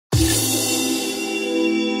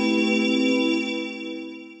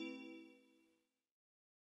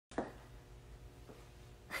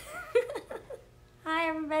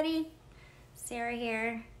everybody. Sara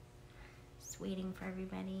here. Just waiting for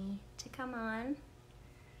everybody to come on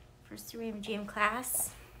for CeramaJam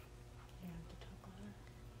class. You have to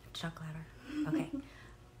talk louder. Okay.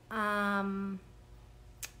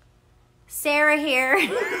 Sara here.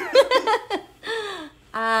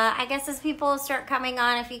 I guess as people start coming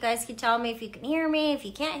on, if you guys could tell me if you can hear me, if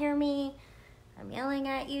you can't hear me, I'm yelling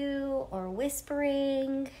at you or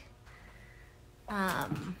whispering.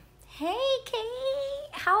 Hey Kate,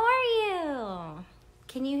 how are you?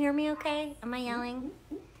 Can you hear me okay? Am I yelling?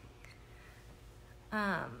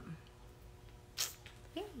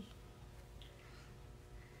 Yay.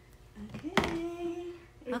 Okay.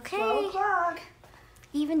 It's Okay. 12 o'clock.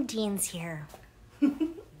 Even Dean's here. It's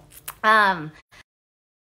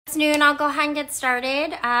noon. I'll go ahead and get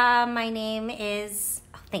started. My name is,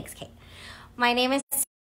 thanks Kate. My name is Sara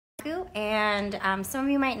Kojaku, and some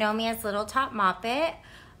of you might know me as Little Top Moppet.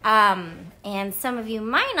 And some of you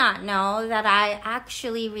might not know that I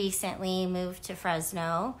actually recently moved to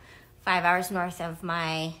Fresno, 5 hours north of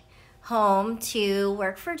my home, to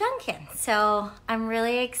work for Duncan. So I'm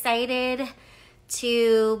really excited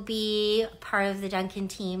to be part of the Duncan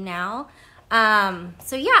team now.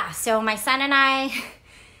 So my son and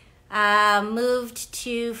I moved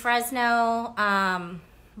to Fresno.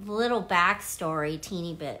 Little backstory,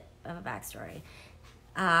 teeny bit of a backstory.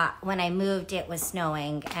 When I moved, it was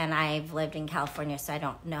snowing, and I've lived in California, so I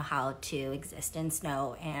don't know how to exist in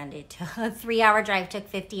snow. And it took a 3-hour drive, took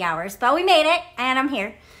 50 hours, but we made it, and I'm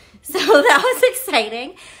here. So that was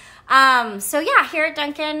exciting. Here at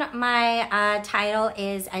Duncan, my title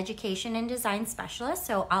is Education and Design Specialist.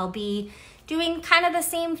 So I'll be doing kind of the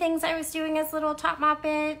same things I was doing as Little Top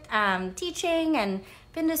Moppet, teaching, and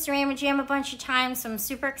been to CeramaJam a bunch of times. So I'm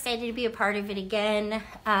super excited to be a part of it again.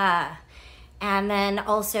 And then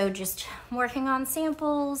also just working on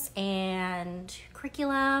samples and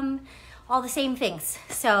curriculum, all the same things.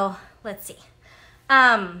 So let's see.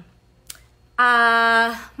 My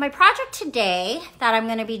project today that I'm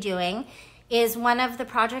gonna be doing is one of the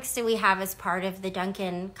projects that we have as part of the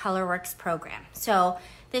Duncan ColorWorks program. So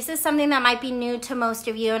this is something that might be new to most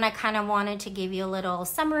of you, and I kind of wanted to give you a little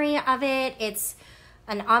summary of it. It's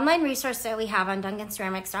an online resource that we have on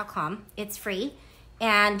duncanceramics.com. It's free,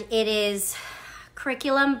 and it is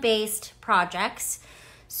curriculum-based projects.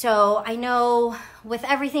 So I know with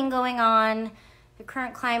everything going on, the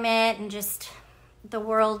current climate and just the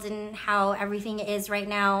world and how everything is right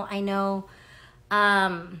now, I know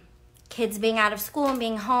kids being out of school and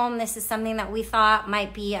being home, this is something that we thought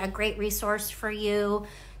might be a great resource for you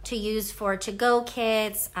to use for to-go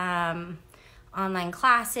kits, online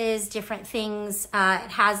classes, different things.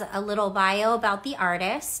 It has a little bio about the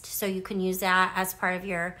artist, so you can use that as part of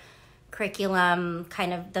your curriculum,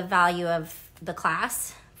 kind of the value of the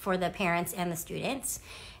class for the parents and the students.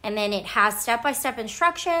 And then it has step-by-step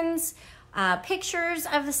instructions, pictures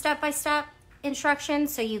of the step-by-step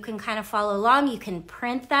instructions, so you can kind of follow along. You can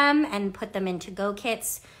print them and put them into go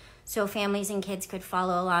kits so families and kids could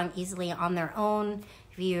follow along easily on their own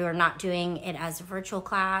if you are not doing it as a virtual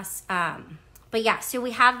class. So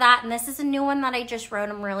we have that, and this is a new one that I just wrote.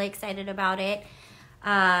 I'm really excited about it.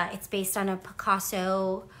 It's based on a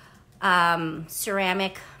Picasso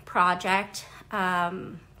ceramic project.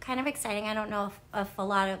 Kind of exciting. I don't know if a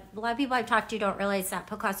lot of people I've talked to don't realize that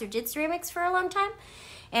Picasso did ceramics for a long time.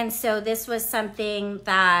 And so this was something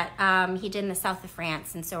that he did in the south of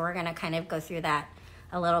France. And so we're going to kind of go through that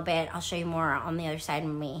a little bit. I'll show you more on the other side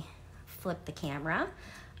when we flip the camera.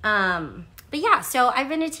 So I've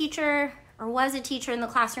been a teacher, or was a teacher in the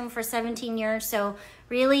classroom for 17 years. So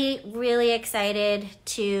really, really excited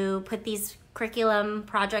to put these curriculum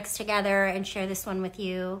projects together and share this one with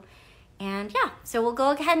you. And so we'll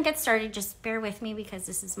go ahead and get started. Just bear with me because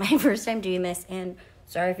this is my first time doing this, and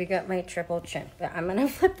sorry if you got my triple chin, but I'm gonna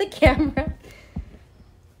flip the camera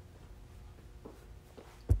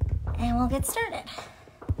and we'll get started.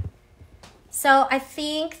 So I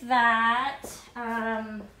think that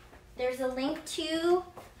there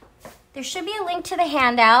should be a link to the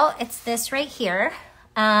handout. It's this right here.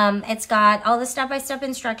 It's got all the step-by-step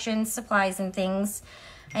instructions, supplies, and things.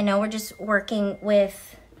 I know we're just working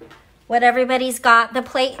with what everybody's got. The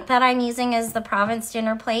plate that I'm using is the Province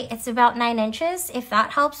dinner plate. It's about 9 inches, if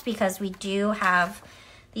that helps, because we do have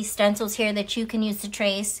these stencils here that you can use to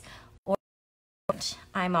trace. Or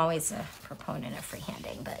I'm always a proponent of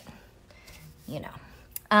freehanding, but you know.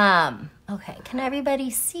 Okay, can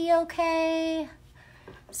everybody see okay?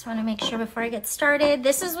 Just want to make sure before I get started.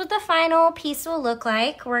 This is what the final piece will look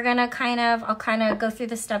like. We're gonna I'll kind of go through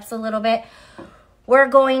the steps a little bit. We're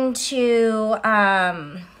going to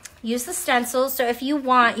use the stencils. So if you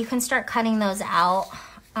want, you can start cutting those out.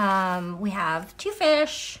 We have 2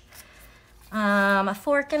 fish, a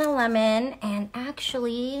fork and a lemon, and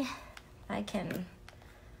actually I can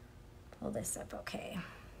pull this up okay.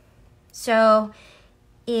 So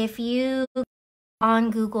if you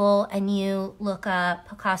on Google and you look up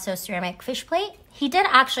Picasso ceramic fish plate, he did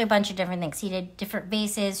actually a bunch of different things. He did different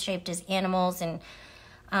vases shaped as animals and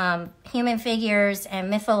human figures and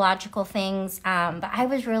mythological things. But I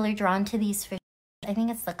was really drawn to these fish. I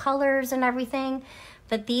think it's the colors and everything.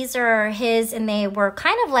 But these are his, and they were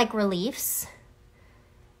kind of like reliefs.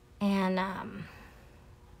 And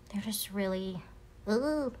they're just really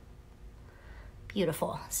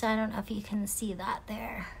beautiful. So I don't know if you can see that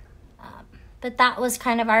there. But that was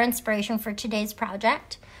kind of our inspiration for today's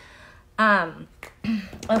project.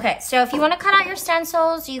 Okay, so if you want to cut out your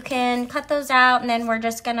stencils, you can cut those out, and then we're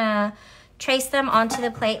just gonna trace them onto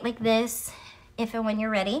the plate like this, if and when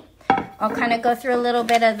you're ready. I'll kind of go through a little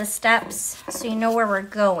bit of the steps so you know where we're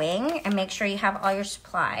going, and make sure you have all your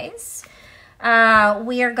supplies.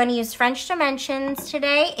 We are going to use French dimensions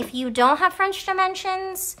today. If you don't have French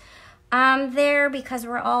dimensions there, because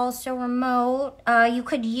we're all so remote, you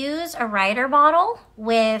could use a Rider bottle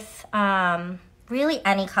with really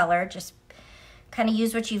any color. Just kind of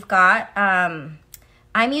use what you've got.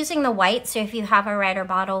 I'm using the white, so if you have a Rider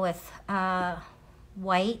bottle with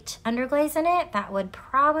white underglaze in it, that would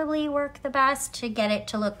probably work the best to get it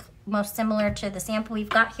to look most similar to the sample we've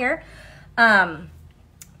got here.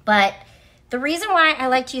 But the reason why I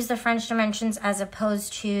like to use the French dimensions as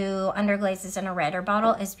opposed to underglazes in a Rider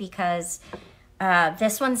bottle is because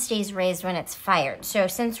this one stays raised when it's fired. So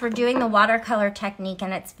since we're doing the watercolor technique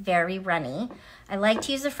and it's very runny, I like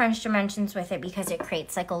to use the French dimensions with it because it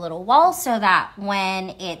creates like a little wall so that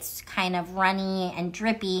when it's kind of runny and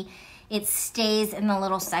drippy, it stays in the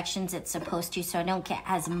little sections it's supposed to, so I don't get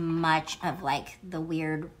as much of like the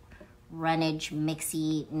weird runnage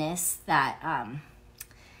mixiness that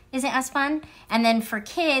isn't as fun. And then for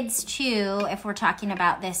kids too, if we're talking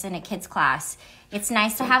about this in a kids class, it's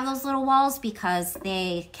nice to have those little walls because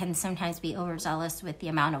they can sometimes be overzealous with the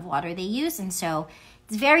amount of water they use, and so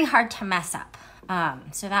it's very hard to mess up.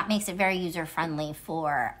 So that makes it very user-friendly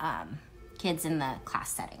for kids in the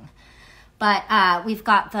class setting. But we've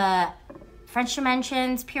got the French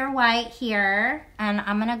dimensions, pure white here, and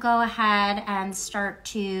I'm gonna go ahead and start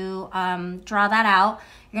to draw that out.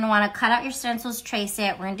 You're gonna wanna cut out your stencils, trace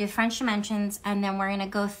it. We're gonna do French dimensions, and then we're gonna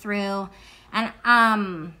go through, and I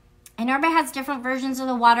know everybody has different versions of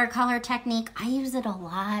the watercolor technique. I use it a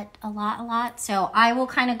lot. So I will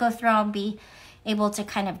kind of go through and be able to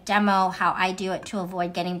kind of demo how I do it to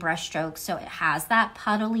avoid getting brush strokes, so it has that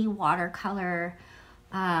puddly watercolor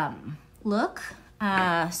look.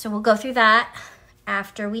 So we'll go through that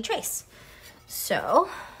after we trace. So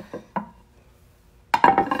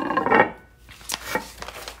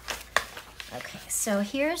okay, so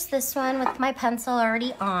here's this one with my pencil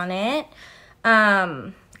already on it.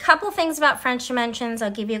 Couple things about French dimensions. I'll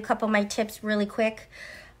give you a couple of my tips really quick.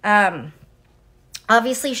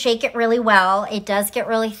 Obviously shake it really well. It does get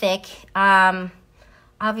really thick.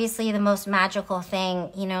 Obviously the most magical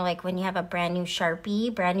thing, you know, like when you have a brand new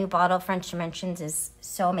Sharpie, brand new bottle, French dimensions is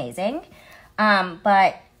so amazing.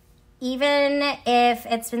 But even if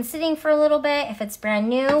it's been sitting for a little bit, if it's brand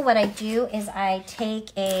new, what I do is I take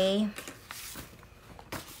a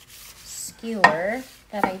skewer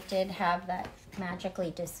that I did have that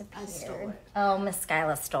magically disappeared. I stole it. Oh, Miss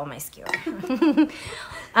Skyla stole my skewer.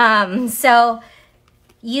 So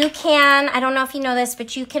you can, I don't know if you know this,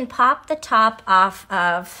 but you can pop the top off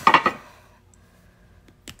of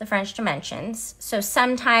the French dimensions. So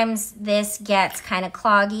sometimes this gets kind of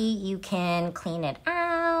cloggy. You can clean it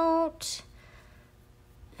out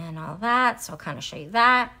and all that. So I'll kind of show you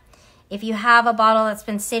that. If you have a bottle that's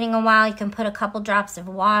been sitting a while, you can put a couple drops of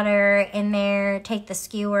water in there, take the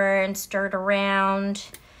skewer and stir it around,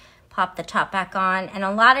 pop the top back on. And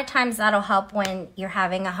a lot of times that'll help when you're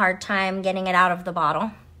having a hard time getting it out of the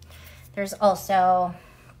bottle. There's also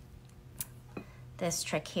this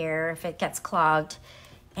trick here if it gets clogged.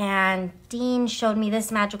 And Dean showed me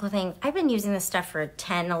this magical thing. I've been using this stuff for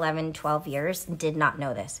 10, 11, 12 years and did not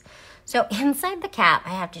know this. So inside the cap, I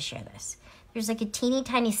have to share this. There's like a teeny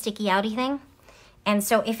tiny sticky outy thing. And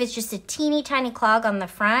so if it's just a teeny tiny clog on the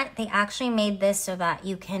front, they actually made this so that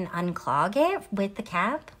you can unclog it with the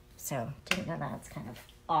cap. So didn't know that. It's kind of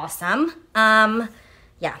awesome.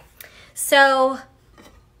 Yeah. So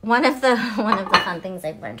one of the fun things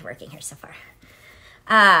I've learned working here so far.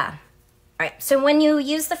 All right. So when you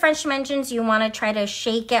use the French dimensions, you want to try to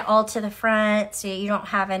shake it all to the front so you don't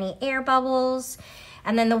have any air bubbles.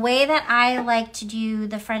 And then the way that I like to do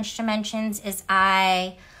the French dimensions is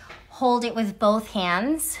I hold it with both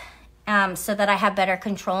hands so that I have better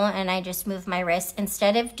control, and I just move my wrist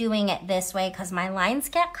instead of doing it this way because my lines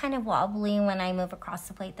get kind of wobbly when I move across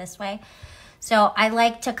the plate this way. So I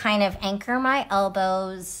like to kind of anchor my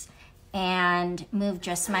elbows and move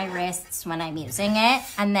just my wrists when I'm using it.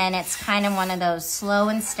 And then it's kind of one of those slow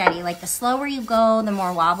and steady. Like the slower you go, the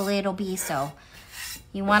more wobbly it'll be. So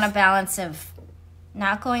you want a balance of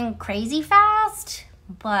not going crazy fast,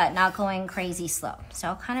 but not going crazy slow. So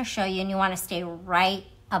I'll kind of show you, and you want to stay right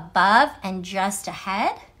above and just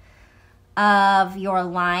ahead of your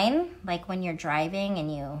line. Like when you're driving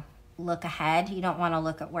and you look ahead, you don't want to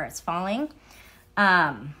look at where it's falling.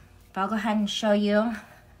 But I'll go ahead and show you.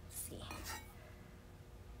 Let's see.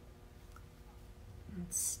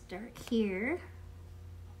 Let's start here.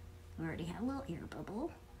 We already have a little air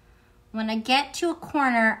bubble. When I get to a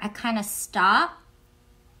corner, I kind of stop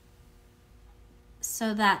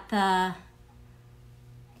so that the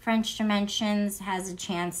French Dimensions has a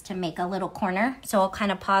chance to make a little corner. So I'll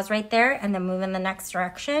kind of pause right there and then move in the next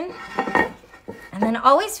direction. And then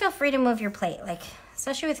always feel free to move your plate. Like,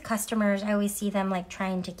 especially with customers, I always see them like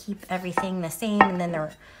trying to keep everything the same and then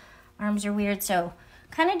their arms are weird. So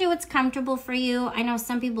kind of do what's comfortable for you. I know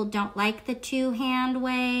some people don't like the two-hand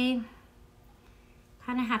way.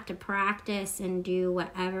 Kind of have to practice and do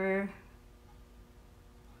whatever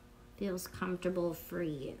feels comfortable for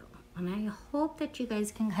you. And I hope that you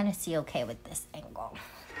guys can kind of see okay with this angle.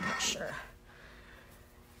 I'm not sure.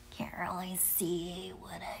 Can't really see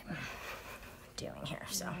what I'm doing here,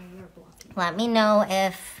 so let me know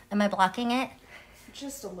if, am I blocking it?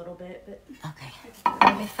 Just a little bit, but okay.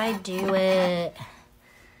 Maybe if I do it,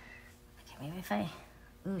 okay, maybe if I,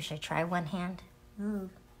 ooh, should I try one hand? Ooh.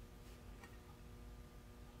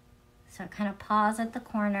 So I kind of pause at the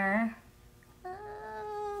corner.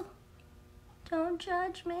 Oh, don't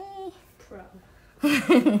judge me. Pro.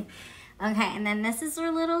 Okay, and then this is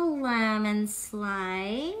our little lemon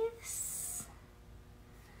slice.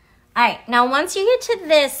 All right, now once you get to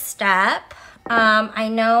this step, I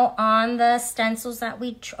know on the stencils that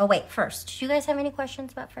we, oh wait, first, do you guys have any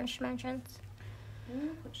questions about French Dimensions? No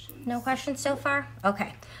questions. No questions so far?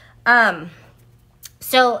 Okay.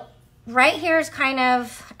 So right here is kind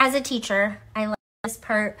of, as a teacher, I like this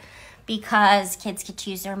part because kids get to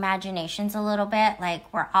use their imaginations a little bit.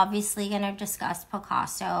 Like, we're obviously going to discuss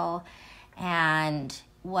Picasso and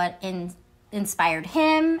what inspired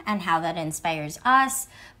him and how that inspires us.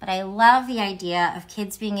 But I love the idea of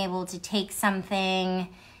kids being able to take something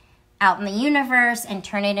out in the universe and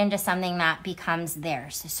turn it into something that becomes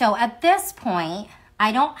theirs. So at this point,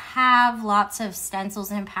 I don't have lots of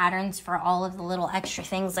stencils and patterns for all of the little extra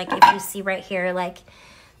things. Like if you see right here, like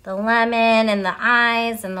the lemon and the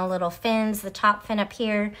eyes and the little fins, the top fin up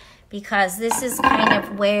here, because this is kind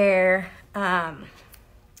of where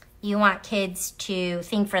you want kids to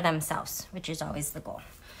think for themselves, which is always the goal.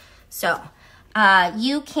 So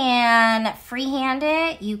you can freehand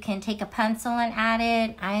it. You can take a pencil and add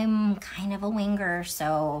it. I'm kind of a winger,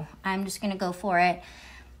 so I'm just gonna go for it.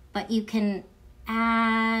 But you can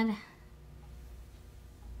add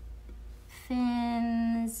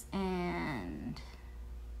fins and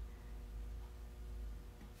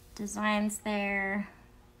designs there.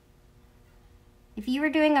 If you were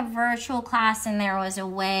doing a virtual class and there was a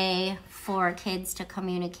way for kids to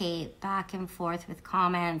communicate back and forth with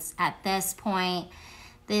comments, at this point,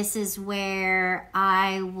 this is where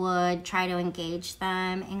I would try to engage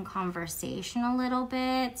them in conversation a little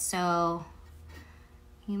bit. So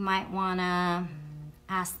you might want to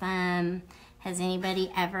ask them, has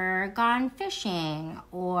anybody ever gone fishing?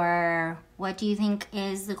 Or what do you think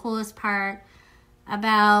is the coolest part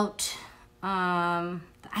about,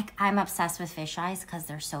 I'm obsessed with fish eyes because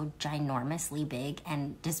they're so ginormously big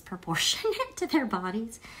and disproportionate to their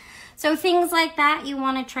bodies. So things like that, you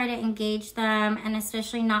want to try to engage them, and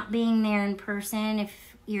especially not being there in person. If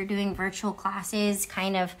you're doing virtual classes,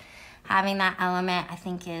 kind of having that element, I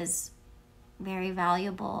think, is very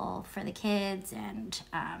valuable for the kids and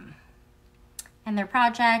their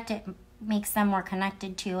project. It makes them more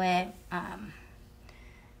connected to it. But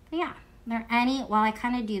yeah. Are there any, while I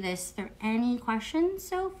kind of do this, are there any questions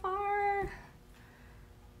so far?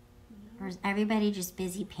 Or is everybody just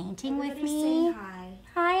busy painting with me? Saying hi.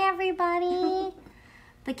 Hi, everybody.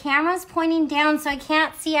 The camera's pointing down, so I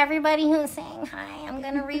can't see everybody who's saying hi. I'm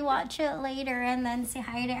going to rewatch it later and then say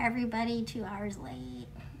hi to everybody 2 hours late.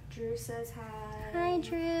 Drew says hi. Hi,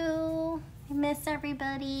 Drew. I miss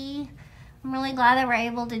everybody. I'm really glad that we're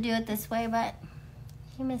able to do it this way, but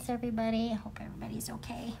I miss everybody. I hope everybody's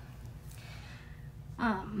okay.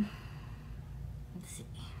 Let's see.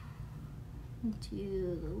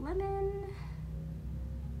 Do the lemon.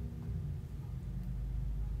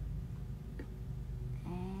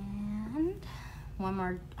 one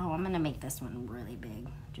more. Oh, I'm gonna make this one really big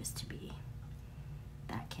just to be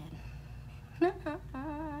that kid. Ask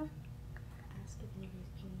if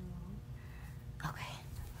anybody's painting along. Okay.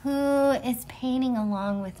 Who is painting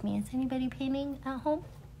along with me? Is anybody painting at home?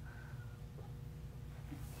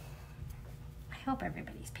 I hope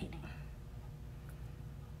everybody's painting.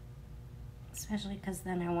 Especially because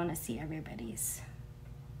then I want to see everybody's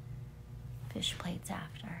fish plates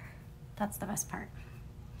after. That's the best part.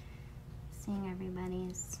 Seeing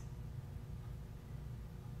everybody's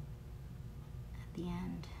at the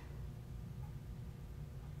end.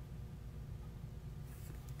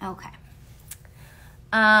 Okay.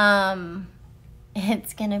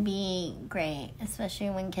 It's gonna be great, especially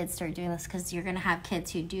when kids start doing this, because you're gonna have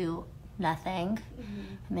kids who do nothing,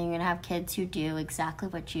 and then you're gonna have kids who do exactly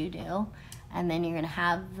what you do, and then you're gonna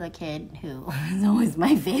have the kid who is always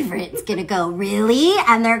my favorite. It's gonna go, really?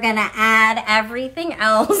 And they're gonna add everything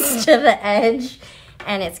else to the edge,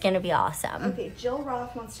 and it's gonna be awesome. Okay, Jill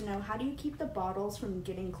Roth wants to know, how do you keep the bottles from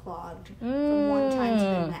getting clogged from one time to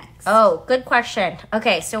the next? Oh, good question.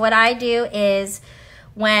 Okay, so what I do is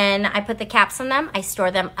when I put the caps on them, I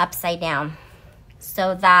store them upside down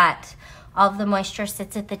so that all of the moisture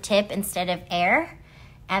sits at the tip instead of air.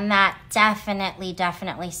 And that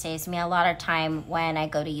definitely saves me a lot of time when I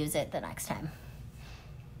go to use it the next time.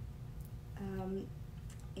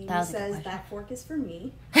 Amy That says that fork is for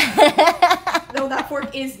me. No, that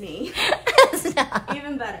fork is me.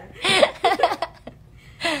 Even better.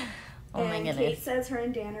 Oh my goodness. Kate says her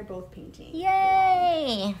and Dan are both painting.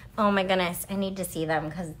 Yay! Oh my goodness, I need to see them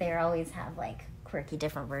because they always have like quirky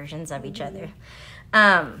different versions of each other.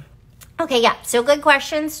 Okay, yeah, so good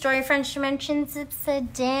question. Story French Dimensions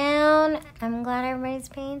upside down. I'm glad everybody's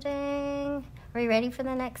painting. Are you ready for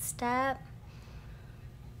the next step?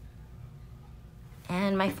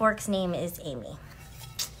 And my fork's name is Amy.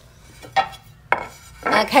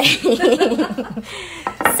 Okay.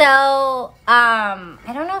 So,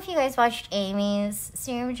 I don't know if you guys watched Amy's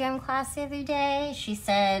CeramaJam class the other day. She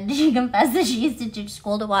said, she confessed that she used to do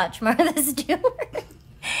school to watch Martha Stewart.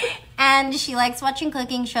 And she likes watching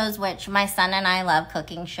cooking shows, which my son and I love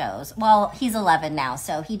cooking shows. Well, he's 11 now,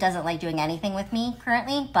 so he doesn't like doing anything with me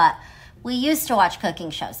currently, but we used to watch cooking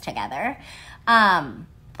shows together.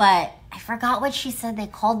 But I forgot what she said they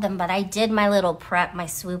called them, but I did my little prep, my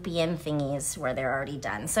swoopy in thingies where they're already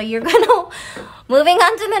done. So you're gonna, moving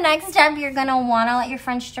on to the next step, you're gonna wanna let your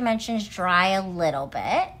French dimensions dry a little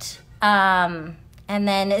bit. And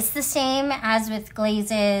then it's the same as with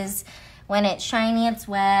glazes. When it's shiny, it's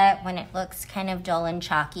wet. When it looks kind of dull and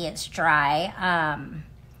chalky, it's dry.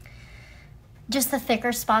 Just the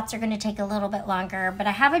thicker spots are going to take a little bit longer. But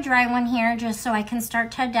I have a dry one here just so I can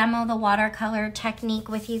start to demo the watercolor technique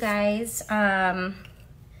with you guys.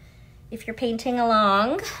 If you're painting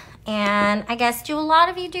along. And I guess, do a lot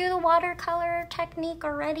of you do the watercolor technique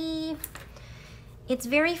already? It's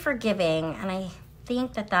very forgiving. And I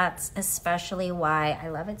think that that's especially why I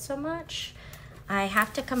love it so much. I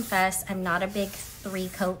have to confess, I'm not a big 3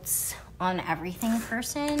 coats on everything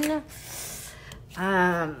person.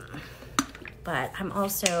 But I'm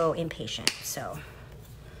also impatient, so.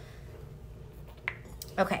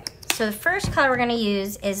 Okay, so the first color we're gonna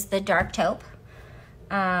use is the dark taupe.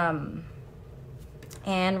 And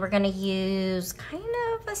we're gonna use kind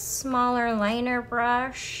of a smaller liner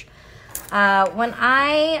brush. When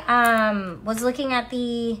I was looking at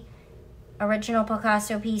the original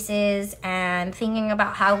Picasso pieces and thinking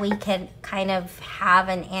about how we could kind of have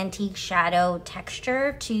an antique shadow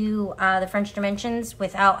texture to the French dimensions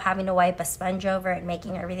without having to wipe a sponge over it and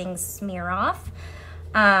making everything smear off.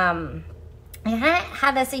 I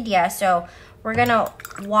had this idea, so we're gonna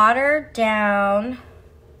water down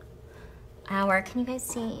our, can you guys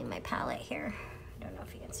see my palette here? I don't know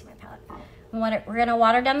if you can see my palette. We're gonna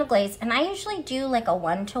water down the glaze, and I usually do like a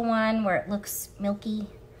 1-to-1 where it looks milky.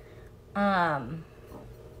 And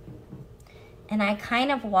I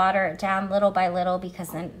kind of water it down little by little because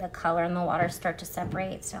then the color and the water start to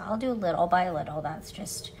separate. So I'll do little by little. That's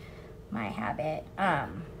just my habit.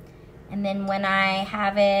 And then when I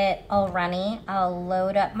have it all runny, I'll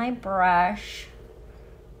load up my brush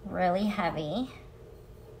really heavy.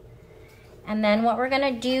 And then what we're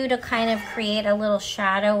gonna do to kind of create a little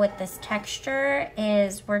shadow with this texture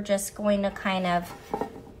is we're just going to kind of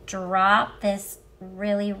drop this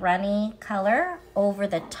really runny color over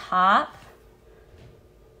the top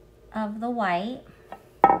of the white,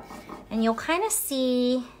 and you'll kind of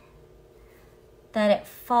see that it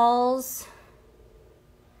falls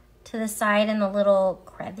to the side in the little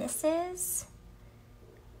crevices,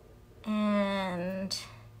 and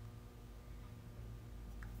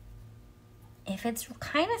if it's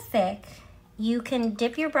kind of thick, you can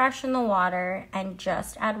dip your brush in the water and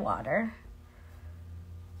just add water.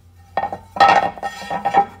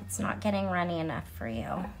 It's not getting runny enough for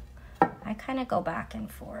you. I kind of go back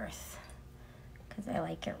and forth because I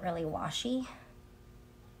like it really washy.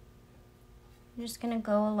 I'm just gonna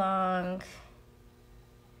go along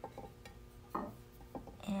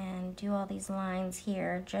and do all these lines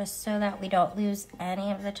here just so that we don't lose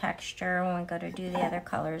any of the texture when we go to do the other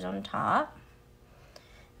colors on top.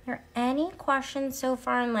 Are there any questions so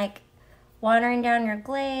far on like watering down your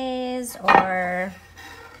glaze? Or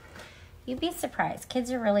you'd be surprised,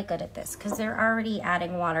 kids are really good at this because they're already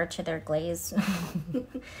adding water to their glaze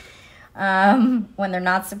when they're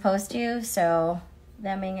not supposed to. So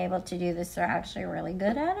them being able to do this, they're actually really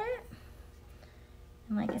good at it.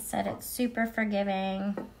 And like I said, it's super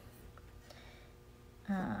forgiving.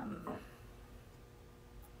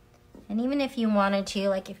 And even if you wanted to,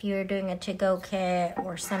 like if you were doing a to-go kit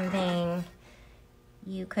or something,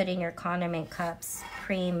 you could in your condiment cups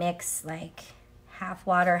pre-mix like half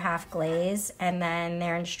water, half glaze, and then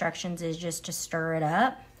their instructions is just to stir it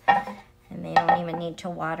up. And they don't even need to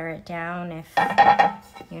water it down if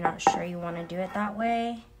you're not sure you want to do it that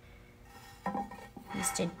way. I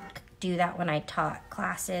used to do that when I taught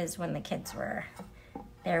classes when the kids were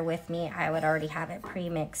there with me. I would already have it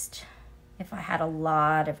pre-mixed. If I had a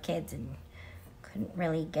lot of kids and couldn't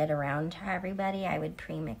really get around to everybody, I would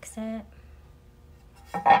pre-mix it.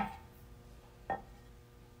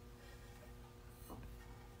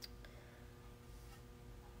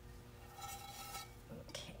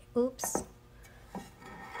 Okay, oops.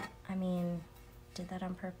 I mean, did that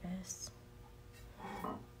on purpose.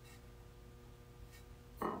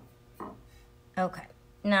 Okay,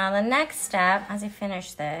 now the next step, as I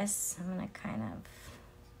finish this, I'm gonna kind of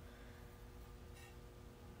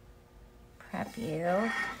prep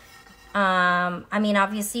you. I mean,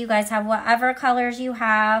 obviously you guys have whatever colors you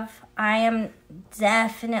have. I am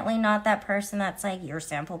definitely not that person that's like, your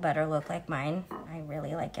sample better look like mine. I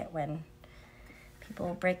really like it when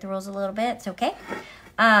people break the rules a little bit. It's okay.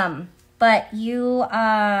 But you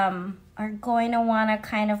are going to want to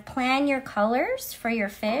kind of plan your colors for your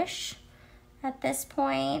fish at this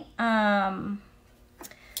point.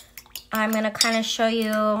 I'm going to kind of show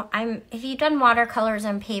you, if you've done watercolors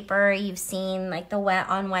on paper, you've seen like the wet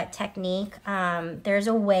on wet technique. There's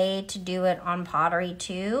a way to do it on pottery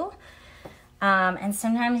too. And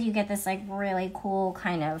sometimes you get this like really cool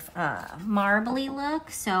kind of marbly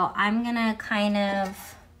look. So I'm going to kind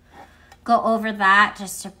of go over that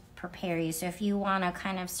just to prepare you. So if you want to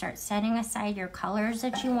kind of start setting aside your colors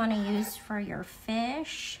that you want to use for your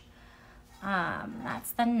fish,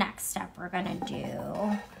 that's the next step we're going to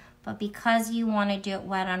do. But because you want to do it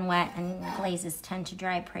wet on wet and glazes tend to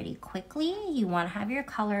dry pretty quickly, you want to have your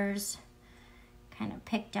colors kind of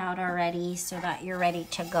picked out already so that you're ready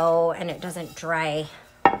to go and it doesn't dry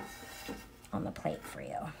on the plate for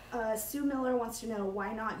you. Sue Miller wants to know,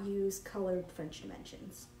 why not use colored French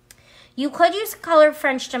dimensions? You could use colored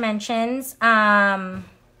French dimensions. There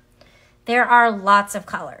are lots of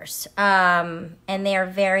colors and they're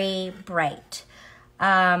very bright.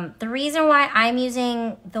 The reason why I'm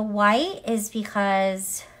using the white is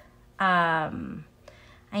because I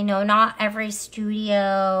know not every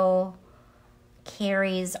studio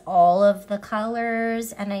carries all of the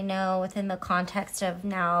colors, and I know within the context of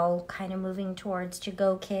now kind of moving towards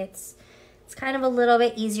to-go kits, it's kind of a little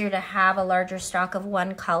bit easier to have a larger stock of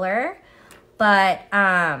one color, but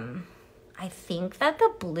I think that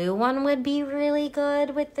the blue one would be really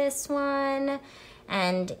good with this one.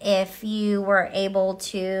 And if you were able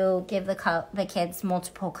to give the kids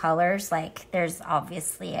multiple colors, like there's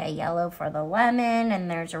obviously a yellow for the lemon, and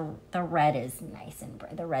the red is nice and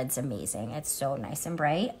bright. The red's amazing. It's so nice and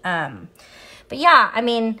bright. But yeah, I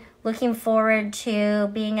mean, looking forward to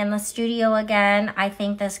being in the studio again. I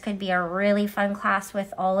think this could be a really fun class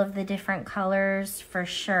with all of the different colors for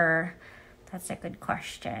sure. That's a good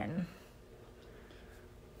question.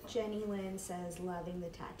 Jenny Lynn says, loving the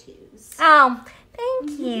tattoos. Oh,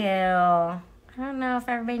 thank you. I don't know if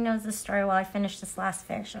everybody knows the story while I finish this last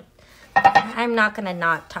fish. I'm not going to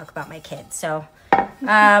not talk about my kids. So,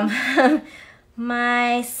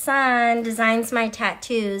 my son designs my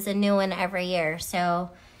tattoos, a new one every year. So,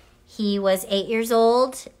 he was 8 years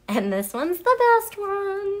old, and this one's the best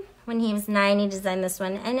one. When he was 9, he designed this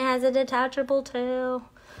one, and it has a detachable tail.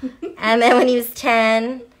 And then when he was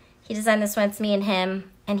 10, he designed this one. It's me and him.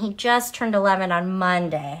 And he just turned 11 on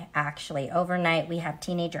Monday, actually. Overnight, we have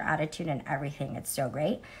teenager attitude and everything. It's so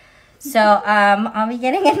great. So I'll be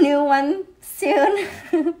getting a new one soon,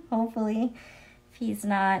 hopefully, if he's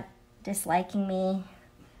not disliking me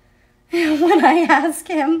when I ask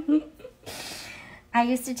him. I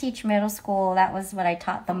used to teach middle school. That was what I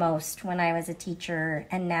taught the most when I was a teacher.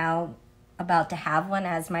 And now about to have one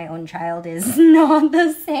as my own child is not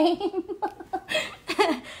the same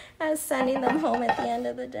as sending them home at the end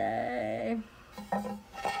of the day.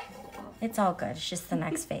 It's all good. It's just the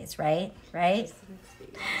next phase, right? Right?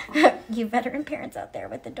 You veteran parents out there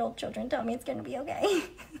with adult children, tell me it's going to be okay.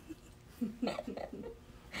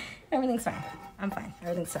 Everything's fine. I'm fine.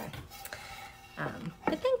 Everything's fine.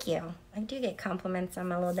 But thank you. I do get compliments on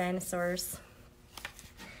my little dinosaurs.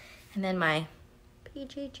 And then my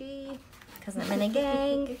PGG, because I'm in a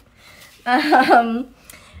gang.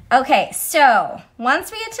 Okay, so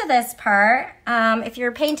once we get to this part, if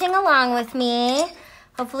you're painting along with me,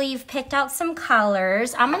 hopefully you've picked out some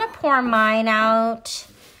colors. I'm going to pour mine out.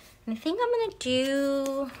 And I think I'm going to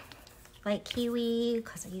do like kiwi,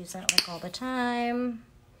 because I use that like all the time.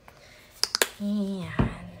 And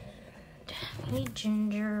maybe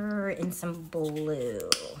ginger and some blue.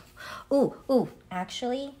 Ooh,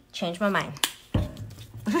 actually, changed my mind.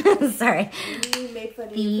 Sorry. Amy made fun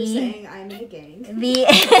of you for saying I'm in a gang.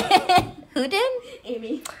 Who did?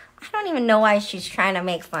 Amy. I don't even know why she's trying to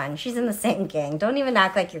make fun. She's in the same gang. Don't even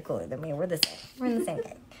act like you're cooler than me. We're the same. We're in the same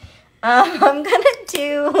gang. I'm gonna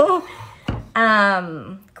do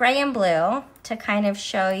gray and blue to kind of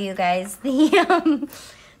show you guys the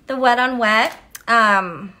wet on wet.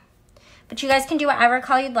 But you guys can do whatever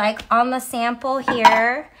color you'd like. On the sample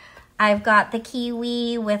here, I've got the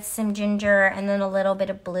kiwi with some ginger and then a little bit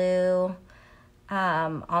of blue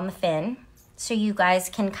on the fin. So you guys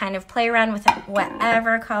can kind of play around with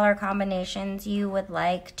whatever color combinations you would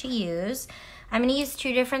like to use. I'm going to use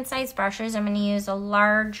 2 different size brushes. I'm going to use a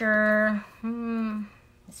larger,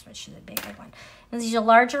 let's switch to the bigger one. I'm going to use a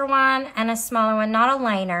larger one and a smaller one, not a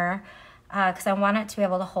liner, because I want it to be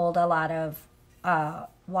able to hold a lot of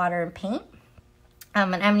water and paint.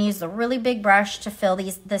 And I'm going to use the really big brush to fill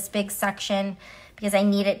this big section because I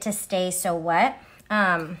need it to stay so wet.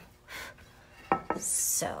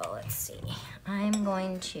 So let's see. I'm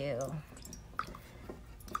going to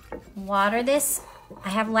water this. I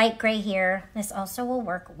have light gray here. This also will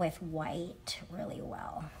work with white really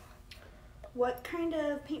well. What kind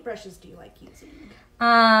of paintbrushes do you like using?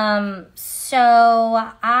 So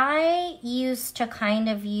I used to kind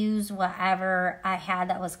of use whatever I had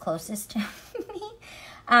that was closest to me.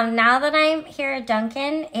 Now that I'm here at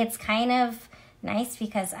Duncan, it's kind of nice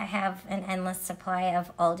because I have an endless supply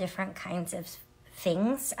of all different kinds of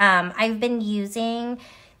things. I've been using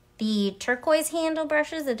the turquoise handle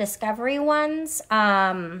brushes, the Discovery ones.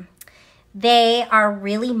 They are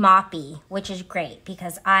really moppy, which is great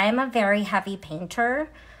because I'm a very heavy painter.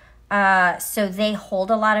 So they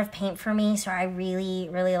hold a lot of paint for me. So I really,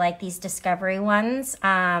 really like these Discovery ones.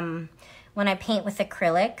 When I paint with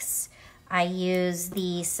acrylics, I use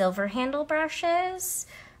the silver handle brushes.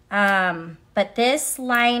 But this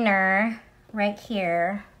liner right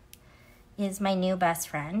here is my new best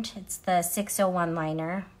friend. It's the 601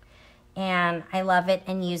 liner. And I love it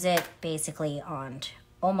and use it basically on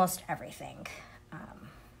almost everything.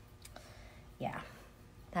 Yeah,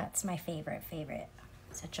 that's my favorite.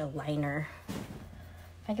 Such a liner.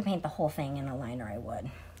 If I could paint the whole thing in a liner, I would.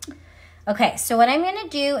 Okay, so what I'm gonna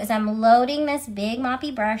do is I'm loading this big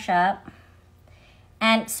moppy brush up.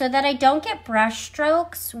 And so that I don't get brush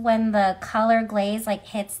strokes when the color glaze like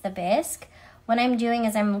hits the bisque, what I'm doing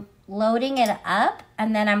is I'm loading it up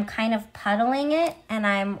and then I'm kind of puddling it and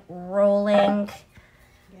I'm rolling.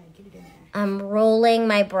 I'm rolling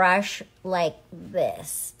my brush like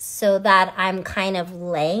this so that I'm kind of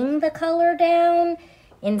laying the color down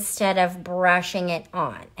instead of brushing it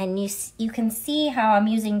on. And you can see how I'm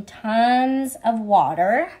using tons of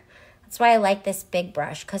water. That's why I like this big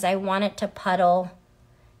brush, because I want it to puddle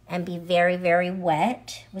and be very, very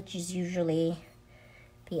wet, which is usually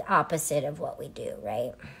the opposite of what we do,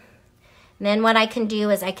 right? And then what I can do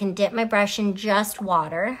is I can dip my brush in just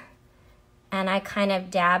water and I kind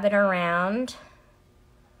of dab it around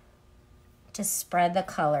to spread the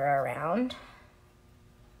color around.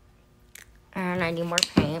 And I need more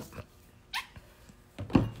paint.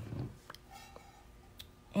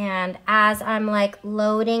 And as I'm like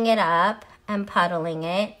loading it up and puddling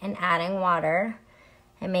it and adding water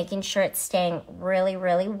and making sure it's staying really,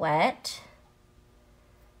 really wet,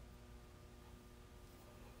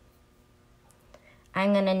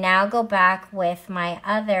 I'm gonna now go back with my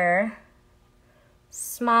other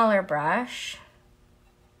smaller brush.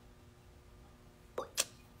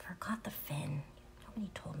 Forgot the fin.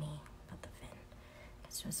 Nobody told me about the fin.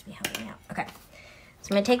 It's supposed to be helping me out. Okay. So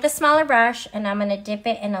I'm going to take the smaller brush and I'm going to dip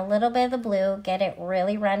it in a little bit of the blue, get it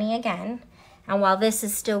really runny again. And while this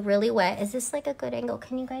is still really wet, is this like a good angle?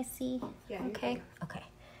 Can you guys see? Yeah. Okay. Okay.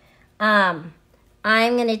 I'm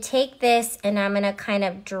going to take this and I'm going to kind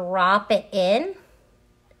of drop it in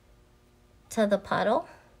to the puddle.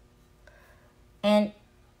 And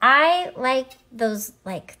I like those,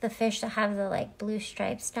 like the fish that have the like blue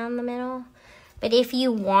stripes down the middle. But if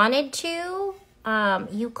you wanted to,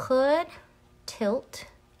 you could tilt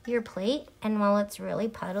your plate, and while it's really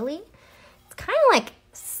puddly, it's kind of like,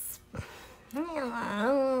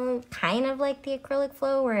 kind of like the acrylic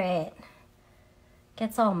flow where it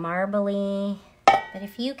gets all marbly. But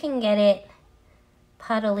if you can get it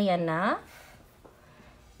puddly enough,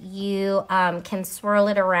 you can swirl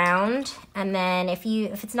it around, and then if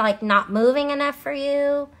it's not moving enough for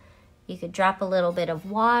you, you could drop a little bit of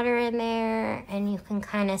water in there, and you can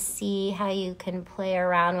kind of see how you can play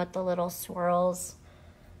around with the little swirls.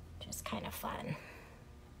 Just kind of fun.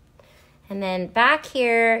 And then back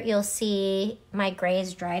here, you'll see my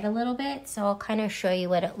grays dried a little bit, so I'll kind of show you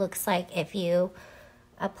what it looks like if you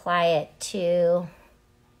apply it to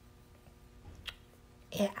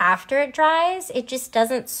it after it dries. It just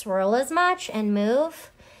doesn't swirl as much and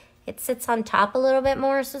move. It sits on top a little bit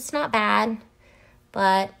more, so it's not bad,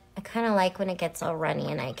 but I kind of like when it gets all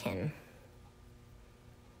runny and I can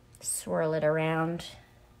swirl it around.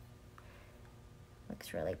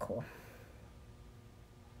 Looks really cool.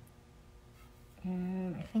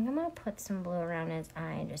 And I think I'm going to put some blue around his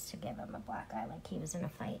eye just to give him a black eye like he was in a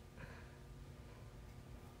fight.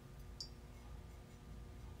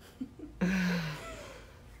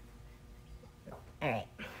 All right.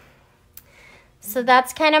 So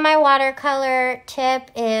that's kind of my watercolor tip,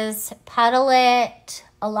 is puddle it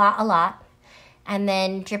a lot. And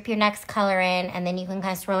then drip your next color in, and then you can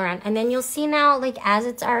kind of swirl around. And then you'll see now, like as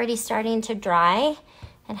it's already starting to dry,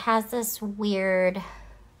 it has this weird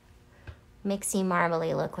mixy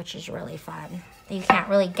marbly look, which is really fun, that you can't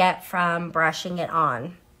really get from brushing it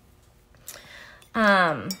on.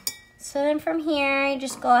 So then from here, you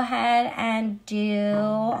just go ahead and do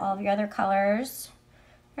all of your other colors.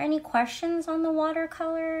 Are there any questions on the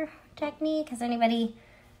watercolor technique? Has anybody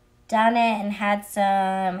done it and had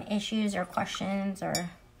some issues or questions or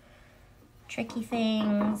tricky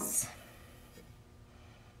things?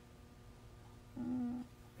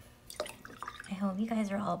 I hope you guys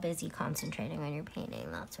are all busy concentrating on your painting.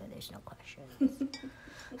 That's why there's no questions.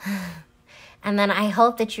 And then I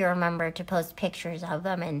hope that you remember to post pictures of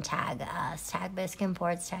them and tag us. Tag Biscuit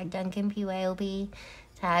Boards, tag Duncan PYOB. You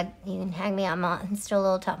can tag me. I'm still a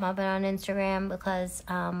little Top Muppet on Instagram, because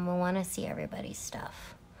we want to see everybody's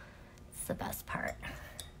stuff. It's the best part.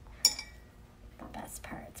 The best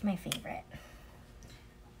part. It's my favorite.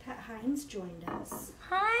 Pat Hines joined us.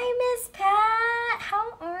 Hi, Miss Pat.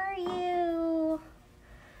 How are you?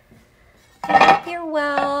 I hope you're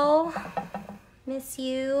well. Miss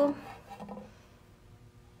you.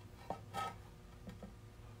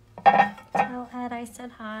 Tell Ed I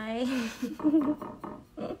said hi.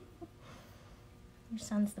 Your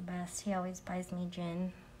son's the best. He always buys me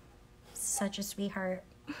gin. Such a sweetheart.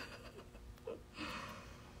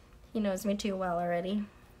 He knows me too well already.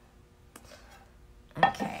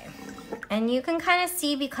 Okay. And you can kind of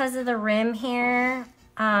see, because of the rim here,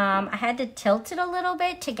 I had to tilt it a little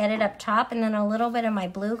bit to get it up top, and then a little bit of my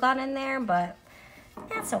blue got in there, but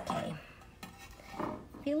that's okay.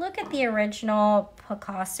 If you look at the original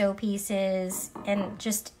Picasso pieces and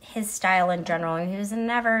just his style in general, he was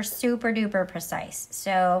never super duper precise.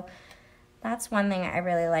 So that's one thing I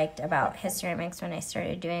really liked about his ceramics when I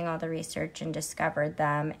started doing all the research and discovered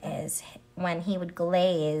them, is when he would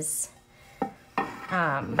glaze,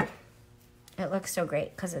 it looks so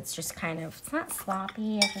great because it's just kind of, it's not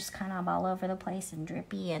sloppy, it's just kind of all over the place and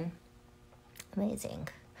drippy and amazing.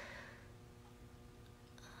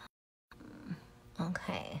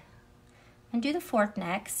 Okay. And do the fork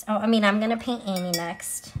next. Oh, I mean, I'm going to paint Amy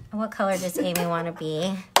next. What color does Amy want to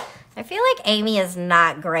be? I feel like Amy is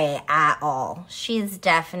not gray at all. She's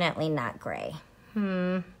definitely not gray.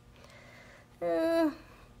 I'll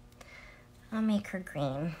make her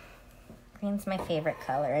green. Green's my favorite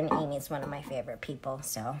color, and Amy's one of my favorite people,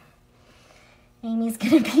 so Amy's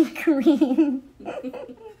going to be green.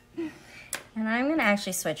 And I'm going to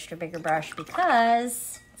actually switch to a bigger brush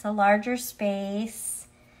because it's a larger space,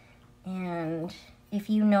 and if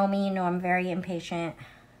you know me, you know I'm very impatient.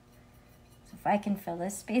 So if I can fill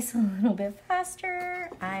this space a little bit faster,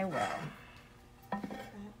 I will. About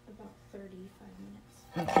 35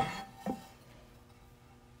 minutes. Okay.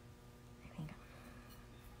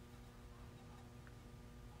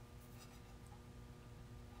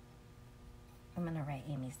 I'm going to write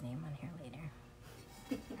Amy's name on here later.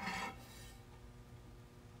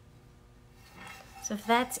 So if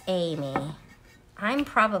that's Amy, I'm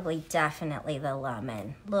probably definitely the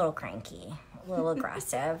lemon. A little cranky, a little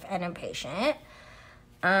aggressive, and impatient.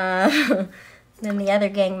 Then the other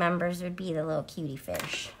gang members would be the little cutie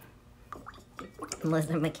fish. Liz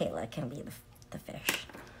and Michaela can be the fish.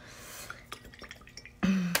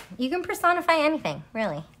 You can personify anything,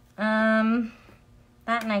 really. That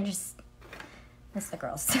and I just miss the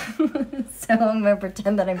girls. So I'm going to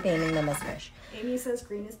pretend that I'm painting them as fish. Amy says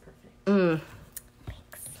green is perfect.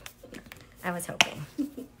 Thanks. I was hoping.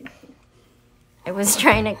 I was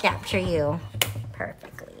trying to capture you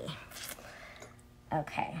perfectly.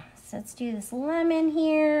 Okay, so let's do this lemon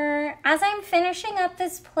here. As I'm finishing up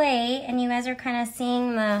this plate, and you guys are kind of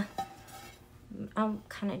seeing the... I'll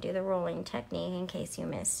kind of do the rolling technique in case you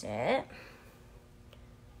missed it.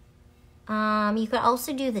 You could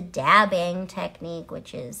also do the dabbing technique,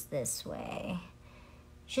 which is this way.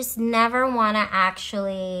 Just never want to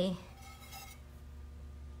actually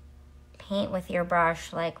paint with your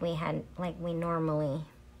brush like we normally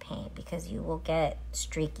paint, because you will get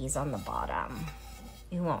streakies on the bottom.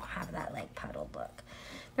 You won't have that like puddled look.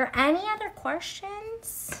 Are there any other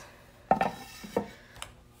questions?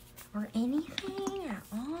 Or anything at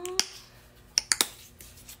all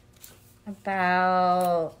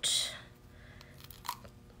about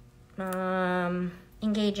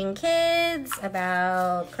engaging kids,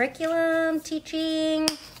 about curriculum, teaching?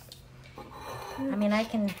 I mean, I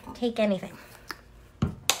can take anything.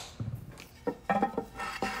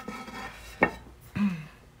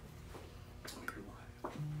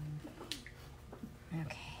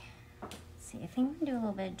 Okay, let's see, I think I'm gonna do a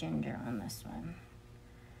little bit of ginger on this one.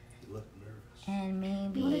 And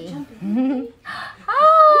maybe...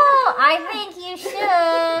 Oh, I think you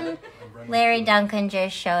should. Larry Duncan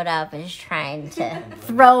just showed up and is trying to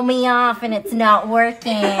throw me off, and it's not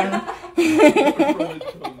working.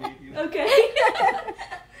 Okay.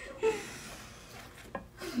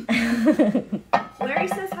 Larry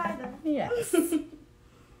says hi, though. Yes.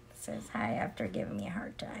 Says hi after giving me a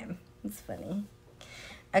hard time. It's funny.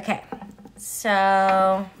 Okay,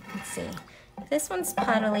 so let's see. This one's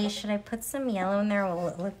puddly. Should I put some yellow in there, or will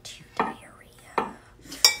it look too diarrhea?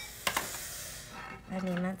 I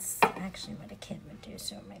mean, that's actually what a kid would do,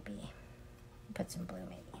 so it might be... Put some blue,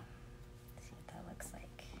 maybe. See what that looks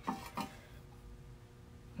like.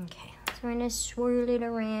 Okay, so we're going to swirl it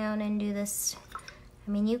around and do this.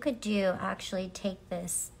 I mean, you could actually take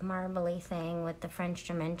this marbly thing with the French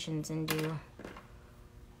dimensions and do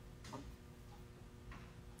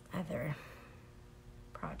other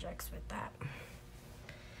projects with that.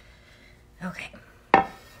 Okay.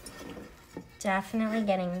 Definitely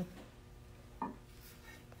getting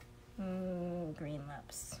green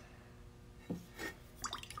lips.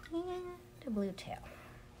 And a blue tail.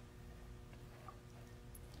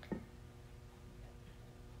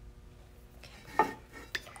 Okay. Are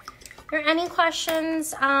there any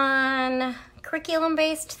questions on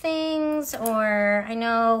curriculum-based things? Or I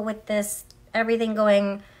know with this, everything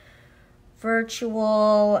going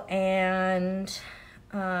virtual and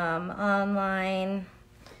online.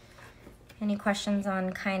 Any questions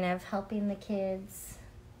on kind of helping the kids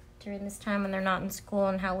during this time when they're not in school,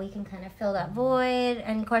 and how we can kind of fill that void?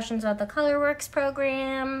 Any questions about the ColorWorks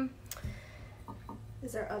program?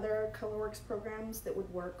 Is there other ColorWorks programs that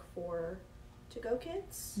would work for to-go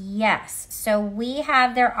kids? Yes. So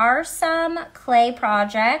there are some clay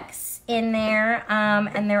projects in there,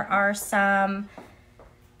 and there are some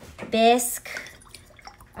bisque.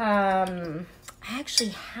 I actually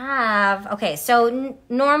have, okay, so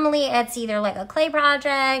normally it's either like a clay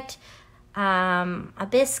project, a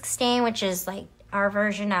bisque stain, which is like our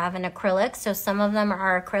version of an acrylic. So some of them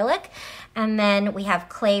are acrylic, and then we have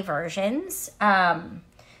clay versions.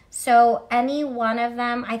 So any one of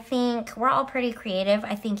them, I think we're all pretty creative.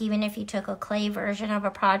 I think even if you took a clay version of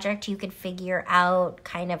a project, you could figure out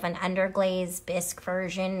kind of an underglaze bisque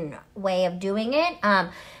version way of doing it.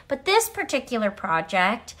 But this particular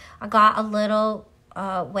project, I got a little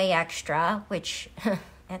way extra, which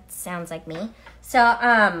it sounds like me. So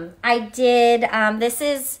I did, this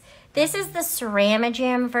is the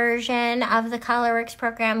CeramaJam version of the ColorWorks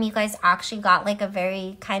program. You guys actually got like a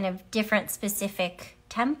very kind of different specific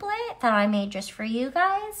template that I made just for you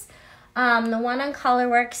guys. The one on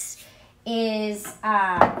ColorWorks is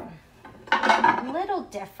a little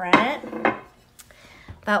different,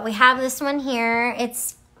 but we have this one here.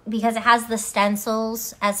 It's because it has the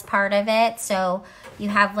stencils as part of it, so you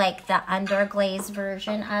have like the underglaze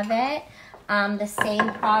version of it. The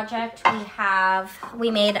same project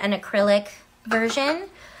we made an acrylic version.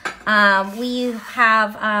 We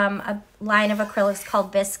have a line of acrylics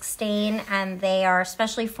called Bisque Stain, and they are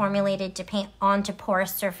specially formulated to paint onto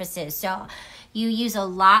porous surfaces. So you use a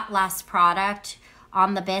lot less product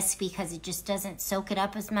on the bisque because it just doesn't soak it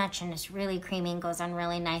up as much, and it's really creamy and goes on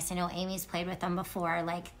really nice. I know Amy's played with them before.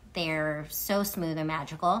 Like, they're so smooth and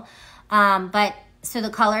magical. But so the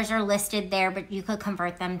colors are listed there, but you could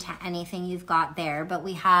convert them to anything you've got there. But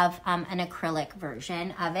we have an acrylic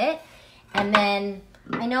version of it. And then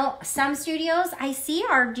I know some studios I see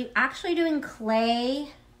are actually doing clay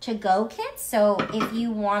to-go kits. So if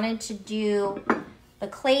you wanted to do the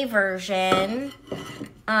clay version,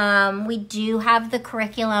 we do have the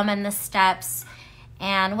curriculum and the steps.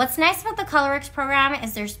 And what's nice about the ColorWorks program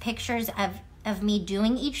is there's pictures of me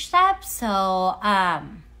doing each step. So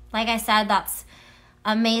like I said, that's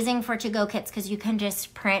amazing for to-go kits because you can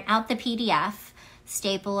just print out the PDF,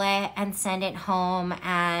 staple it, and send it home,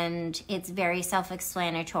 and it's very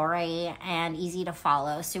self-explanatory and easy to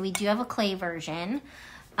follow. So we do have a clay version.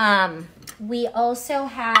 We also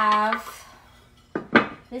have,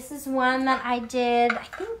 this is one that I did, I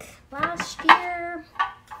think last year.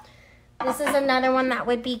 This is another one that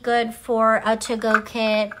would be good for a to-go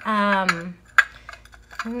kit.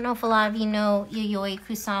 I don't know if a lot of you know Yayoi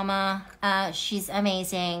Kusama. She's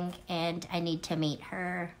amazing, and I need to meet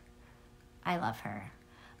her. I love her.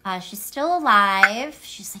 She's still alive.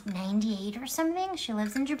 She's like 98 or something. She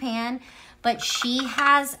lives in Japan. But she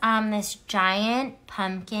has this giant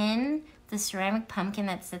pumpkin, the ceramic pumpkin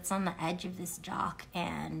that sits on the edge of this dock.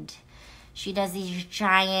 And she does these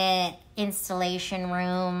giant installation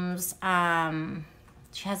rooms.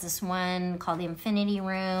 She has this one called the Infinity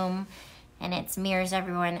Room. And it's mirrors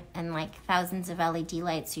everyone and like thousands of LED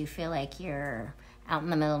lights. So you feel like you're out in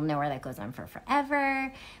the middle of nowhere that goes on for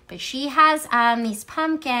forever. But she has these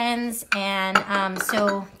pumpkins. And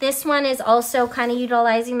so this one is also kind of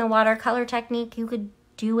utilizing the watercolor technique. You could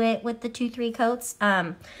do it with the 2-3 coats.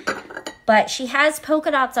 But she has polka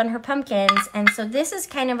dots on her pumpkins. And so this is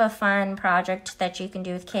kind of a fun project that you can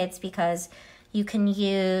do with kids because you can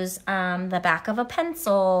use the back of a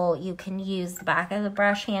pencil. You can use the back of the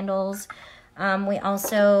brush handles. We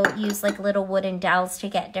also use like little wooden dowels to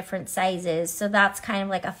get different sizes. So that's kind of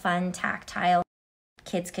like a fun tactile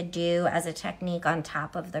kids could do as a technique on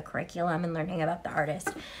top of the curriculum and learning about the artist.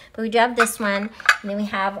 But we do have this one. And then we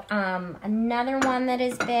have another one that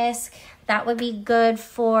is bisque. That would be good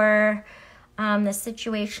for the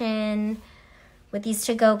situation with these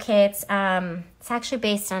to-go kits. It's actually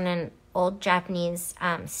based on an old Japanese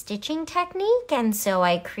stitching technique, and so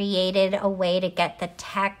I created a way to get the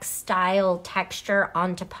textile texture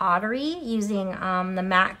onto pottery using the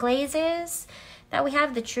matte glazes that we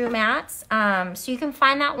have, the true mattes. So you can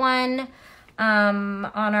find that one on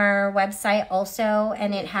our website also,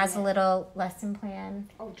 and it has a little lesson plan.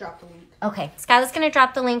 I'll drop the link. Okay, Skyla's gonna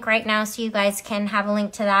drop the link right now so you guys can have a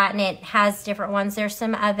link to that, and it has different ones. There's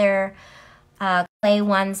some other clay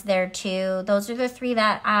ones there too. Those are the 3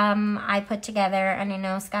 that I put together, and I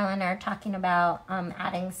know Skyla and I are talking about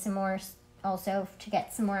adding some more also to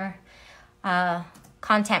get some more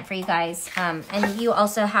content for you guys. And you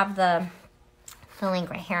also have the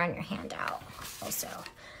link right here on your handout also.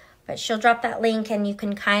 But she'll drop that link and you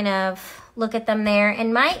can kind of look at them there.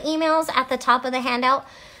 And my email's at the top of the handout.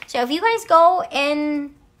 So if you guys go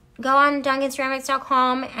on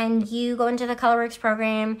duncanceramics.com and you go into the ColorWorks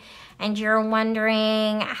program and you're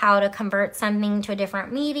wondering how to convert something to a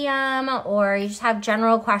different medium, or you just have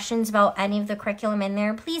general questions about any of the curriculum in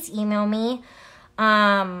there, please email me.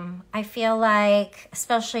 I feel like,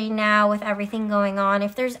 especially now with everything going on,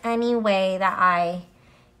 if there's any way that I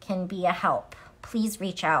can be a help, please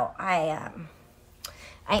reach out. I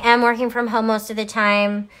am working from home most of the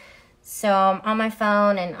time, so I'm on my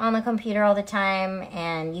phone and on the computer all the time,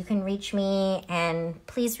 and you can reach me, and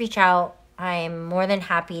please reach out. I'm more than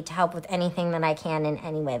happy to help with anything that I can in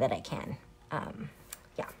any way that I can.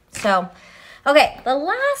 Yeah, so, okay, the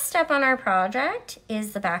last step on our project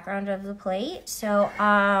is the background of the plate. So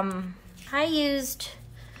I used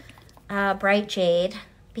bright jade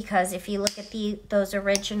because if you look at those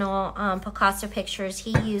original Picasso pictures,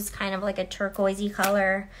 he used kind of like a turquoisey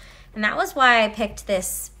color. And that was why I picked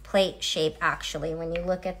this plate shape, actually. When you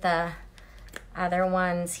look at the other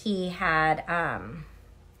ones, he had...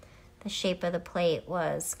 the shape of the plate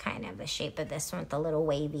was kind of the shape of this one with the little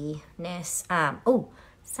waviness. Oh,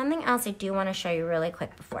 something else I do want to show you really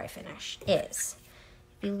quick before I finish is,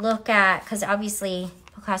 if you look at, because obviously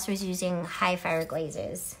Picasso is using high fire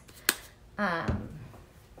glazes. Let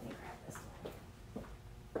me grab this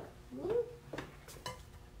one.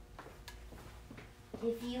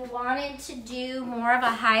 if you wanted to do more of a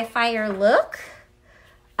high fire look,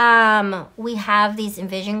 we have these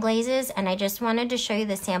Envision glazes, and I just wanted to show you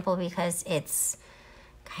the sample because it's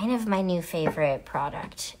kind of my new favorite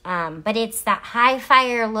product. But it's that high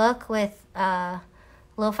fire look with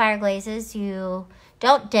low fire glazes. You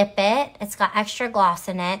don't dip it. It's got extra gloss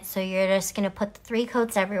in it, so you're just going to put the 3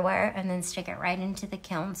 coats everywhere and then stick it right into the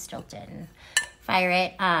kiln, stilt it, and fire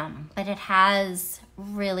it. But it has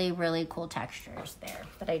really, really cool textures there.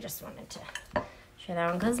 But I just wanted to show that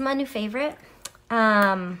one because it's my new favorite.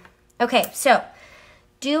 Okay, so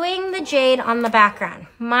doing the jade on the background.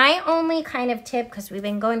 My only kind of tip, because we've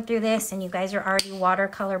been going through this and you guys are already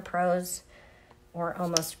watercolor pros or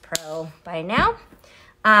almost pro by now.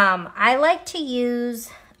 I like to use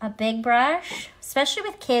a big brush, especially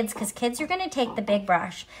with kids, because kids are going to take the big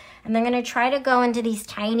brush and they're going to try to go into these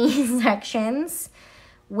tiny sections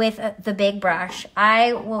with the big brush.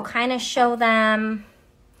 I will kind of show them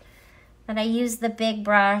that I use the big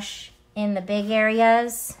brush in the big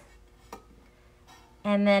areas,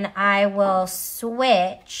 and then I will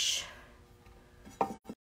switch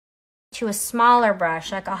to a smaller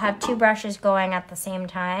brush. Like I'll have 2 brushes going at the same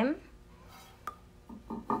time.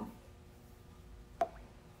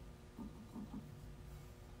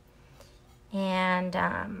 And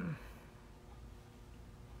I'm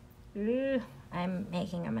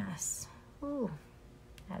making a mess. Ooh,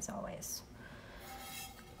 as always.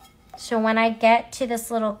 So when I get to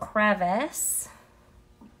this little crevice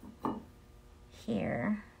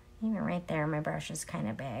here, even right there, my brush is kind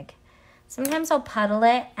of big. Sometimes I'll puddle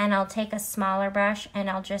it and I'll take a smaller brush and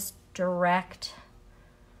I'll just direct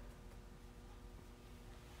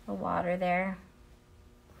the water there.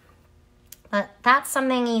 But that's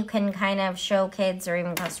something you can kind of show kids or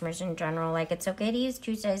even customers in general. Like, it's okay to use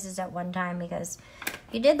 2 sizes at one time, because if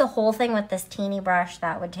you did the whole thing with this teeny brush,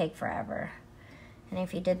 that would take forever. And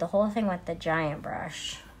if you did the whole thing with the giant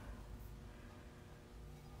brush,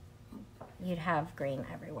 you'd have green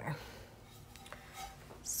everywhere.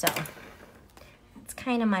 So that's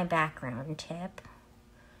kind of my background tip.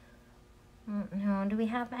 I don't know, do we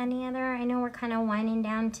have any other? I know we're kind of winding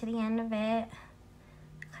down to the end of it.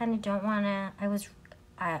 Kind of don't want to,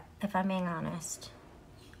 if I'm being honest,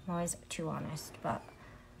 I'm always too honest, but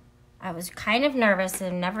I was kind of nervous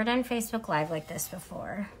and never done Facebook Live like this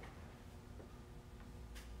before.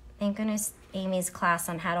 Thank goodness Amy's class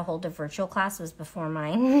on how to hold a virtual class was before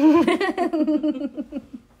mine.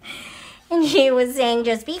 And she was saying,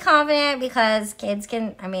 just be confident, because kids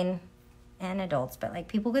can, I mean, and adults, but like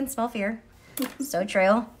people can smell fear. So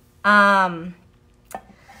true.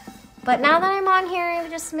 But now that I'm on here, I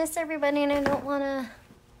just miss everybody and I don't want to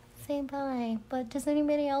say bye. But does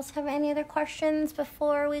anybody else have any other questions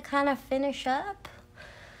before we kind of finish up?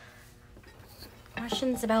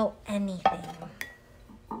 Questions about anything?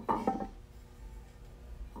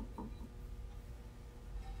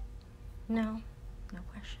 No? No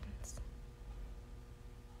questions.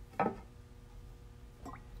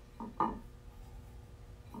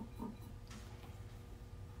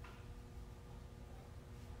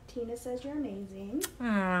 Tina says you're amazing.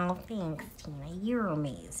 Oh, thanks, Tina. You're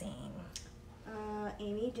amazing.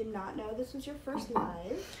 Amy did not know this was your first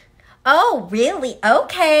live. Oh, really?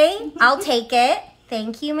 Okay. I'll take it.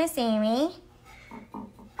 Thank you, Miss Amy.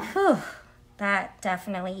 Whew. That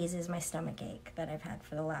definitely eases my stomach ache that I've had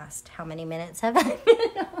for the last, how many minutes have I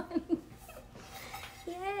been on?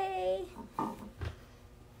 Yay.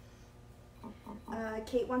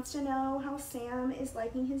 Kate wants to know how Sam is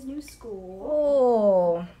liking his new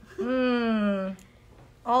school. Oh.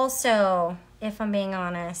 Also, if I'm being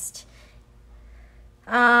honest,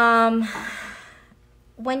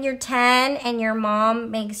 when you're 10 and your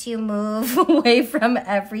mom makes you move away from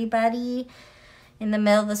everybody in the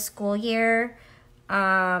middle of the school year,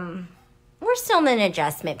 we're still in an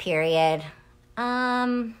adjustment period.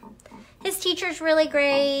 His teacher's really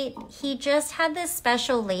great. He just had this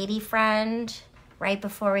special lady friend right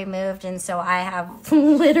before we moved, and so I have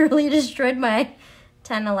literally destroyed my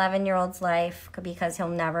 10, 11-year-old's life because he'll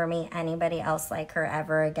never meet anybody else like her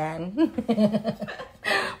ever again.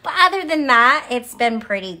 But other than that, it's been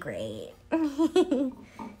pretty great.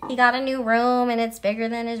 He got a new room, and it's bigger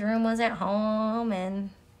than his room was at home,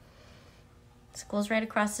 and school's right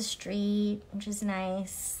across the street, which is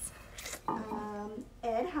nice.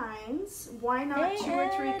 Ed Hines, why not 2 or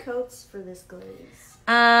 3 coats for this glaze?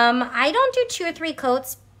 I don't do 2 or 3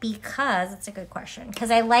 coats because, it's a good question, because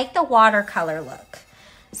I like the watercolor look.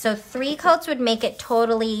 So 3 coats would make it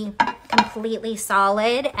totally, completely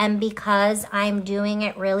solid, and because I'm doing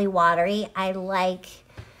it really watery,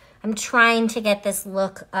 I'm trying to get this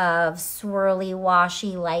look of swirly,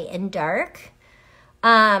 washy, light, and dark.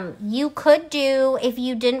 You could do, if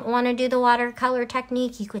you didn't want to do the watercolor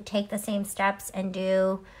technique, you could take the same steps and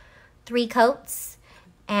do 3 coats.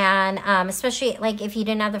 And especially like if you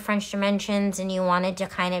didn't have the French dimensions and you wanted to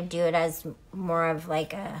kind of do it as more of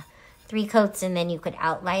like a 3 coats and then you could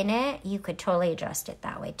outline it, you could totally adjust it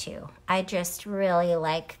that way too. I just really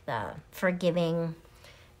like the forgiving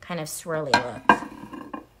kind of swirly look.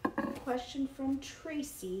 Question from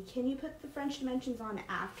Tracy. Can you put the French dimensions on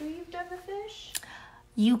after you've done the fish?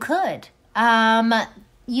 You could.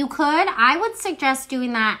 You could. I would suggest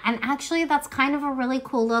doing that. And actually, that's kind of a really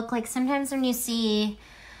cool look. Like sometimes when you see,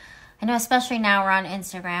 I know especially now we're on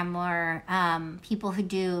Instagram, or people who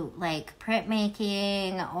do like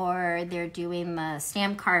printmaking, or they're doing the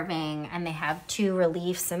stamp carving and they have 2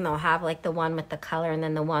 reliefs and they'll have like the one with the color and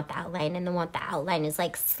then the one with the outline, and the one with the outline is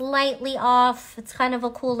like slightly off. It's kind of a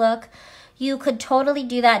cool look. You could totally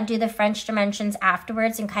do that and do the French dimensions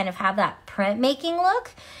afterwards and kind of have that printmaking look.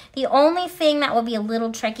 The only thing that will be a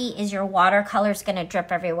little tricky is your watercolor is going to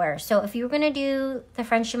drip everywhere. So if you're going to do the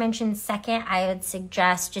French dimensions second, I would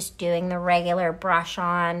suggest just doing the regular brush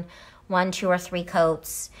on 1, 2, or 3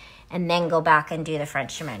 coats and then go back and do the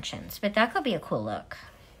French dimensions. But that could be a cool look.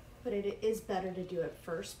 But it is better to do it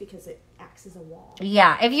first because it acts as a wall.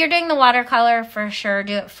 Yeah, if you're doing the watercolor, for sure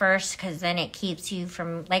do it first, because then it keeps you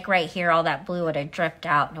from, like right here, all that blue would have dripped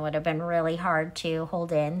out and it would have been really hard to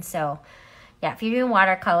hold in. So yeah, if you're doing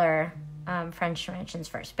watercolor, French dimensions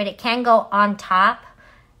first. But it can go on top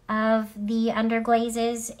of the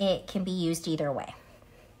underglazes. It can be used either way.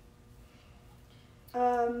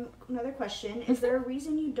 Another question. Is there a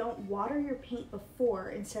reason you don't water your paint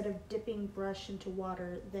before instead of dipping brush into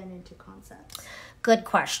water then into concepts? Good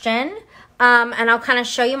question. And I'll kind of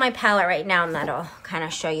show you my palette right now, and that'll kind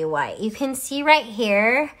of show you why. You can see right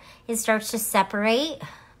here, it starts to separate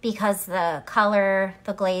because the color,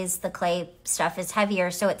 the glaze, the clay stuff is heavier,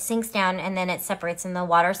 so it sinks down and then it separates and the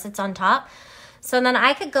water sits on top. So then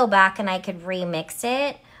I could go back and I could remix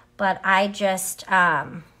it, but I just,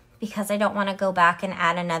 because I don't want to go back and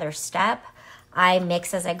add another step, I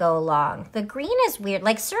mix as I go along. The green is weird.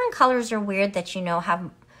 Like certain colors are weird that, you know,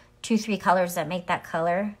 have 2, 3 colors that make that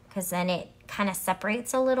color, because then it kind of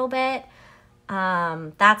separates a little bit.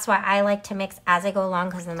 That's why I like to mix as I go along,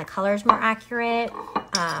 because then the color is more accurate.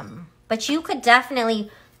 But you could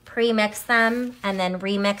definitely pre-mix them and then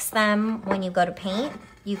remix them when you go to paint.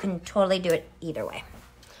 You can totally do it either way.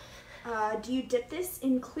 Do you dip this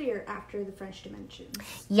in clear after the French dimensions?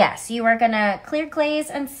 Yes, you are going to clear glaze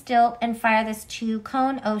and stilt and fire this to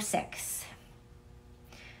cone 06.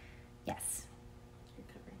 Yes.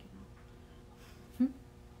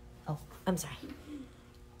 Oh, I'm sorry.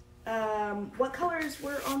 What colors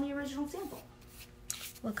were on the original sample?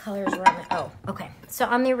 What colors were on the, oh, okay. So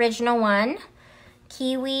on the original one,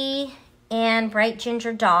 kiwi and bright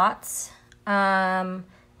ginger dots.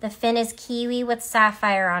 The fin is kiwi with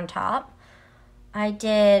sapphire on top. I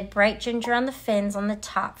did bright ginger on the fins on the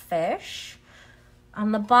top fish.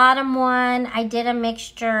 On the bottom one, I did a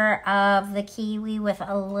mixture of the kiwi with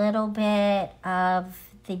a little bit of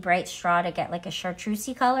the bright straw to get like a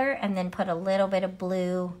chartreusey color, and then put a little bit of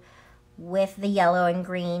blue with the yellow and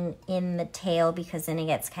green in the tail, because then it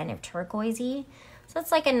gets kind of turquoisey. So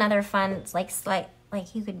it's like another fun, it's like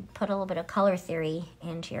like you could put a little bit of color theory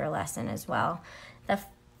into your lesson as well. The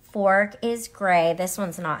fork is gray. This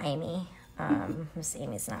one's not Amy. Miss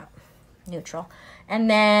Amy's not neutral. And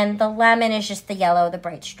then the lemon is just the yellow, the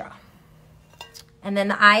bright straw. And then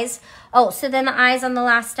the eyes. Oh, so then the eyes on the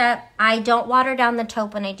last step. I don't water down the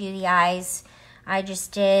taupe when I do the eyes. I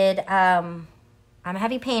just did, I'm a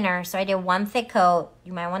heavy painter, so I did 1 thick coat.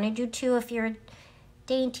 You might want to do 2 if you're a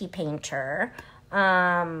dainty painter.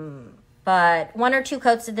 But 1 or 2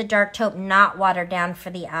 coats of the dark taupe, not watered down for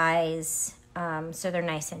the eyes. So they're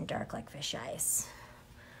nice and dark like fish eyes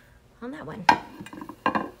on that one.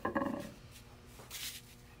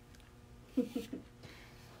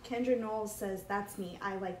 Kendra Knowles says, that's me.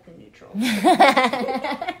 I like the neutral.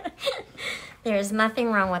 There's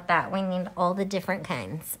nothing wrong with that. We need all the different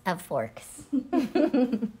kinds of forks.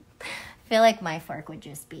 I feel like my fork would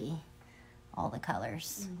just be all the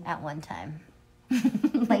colors at one time.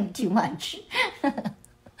 Like too much.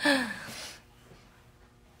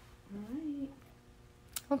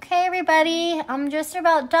 Okay, everybody, I'm just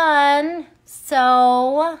about done.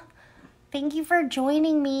 So, thank you for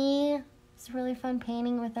joining me. It's really fun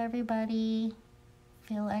painting with everybody. I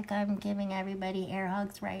feel like I'm giving everybody air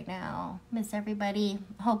hugs right now. Miss everybody.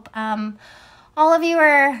 Hope all of you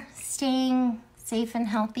are staying safe and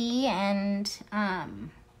healthy, and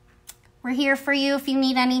we're here for you if you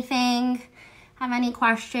need anything, have any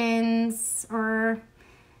questions, or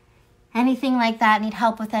anything like that, need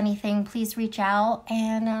help with anything, please reach out.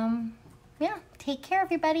 And yeah, take care,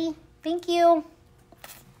 everybody. Thank you.